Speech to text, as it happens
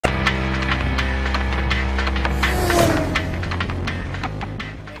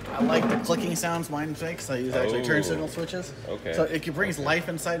like the clicking sounds mine makes. I use actually turn signal switches. Okay. So it brings life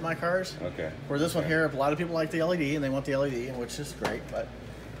inside my cars. Okay. Where this one here, a lot of people like the LED and they want the LED, which is great, but.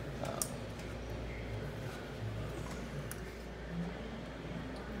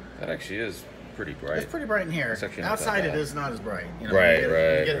 That actually is pretty bright. It's pretty bright in here. Outside it is not as bright. You know, right, you get,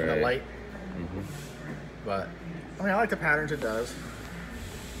 right. You get it in the light. Mm-hmm. But I mean, I like the patterns it does.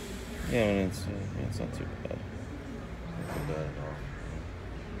 Yeah, and it's not too bad. Not too bad at all.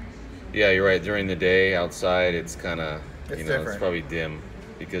 Yeah, you're right. During the day outside, it's kind of it's probably dim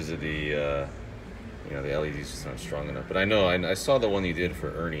because of the the LEDs just aren't strong enough. But I saw the one you did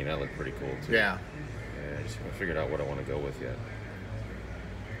for Ernie, and that looked pretty cool too. Yeah. Yeah, I just haven't figured out what I want to go with yet.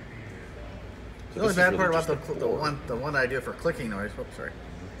 So the only bad part about the one I do for clicking noise. Whoops, sorry.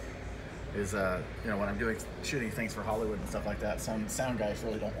 Is when I'm shooting things for Hollywood and stuff like that, some sound guys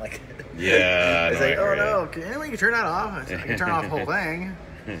really don't like it. Yeah. They say, "Oh no, can you turn that off?" I can turn off the whole thing.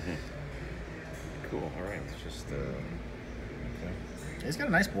 Cool. All right. It's just. Okay. He's got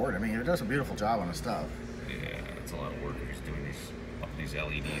a nice board. I mean, it does a beautiful job on his stuff. Yeah, it's a lot of work if he's doing these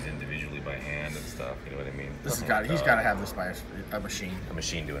LEDs individually by hand and stuff. You know what I mean? He's got to have this by a machine. A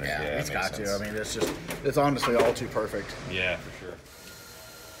machine doing it. Yeah, he's got to. I mean, it's honestly all too perfect. Yeah, for sure.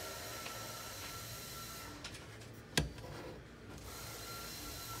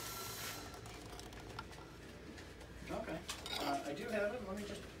 Okay. I do have it. Let me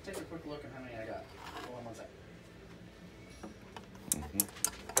just take a quick look at how many I got. Hold on one second.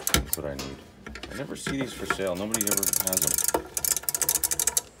 That's what I need. I never see these for sale. Nobody ever has them.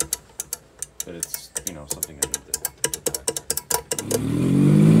 But it's, something I need to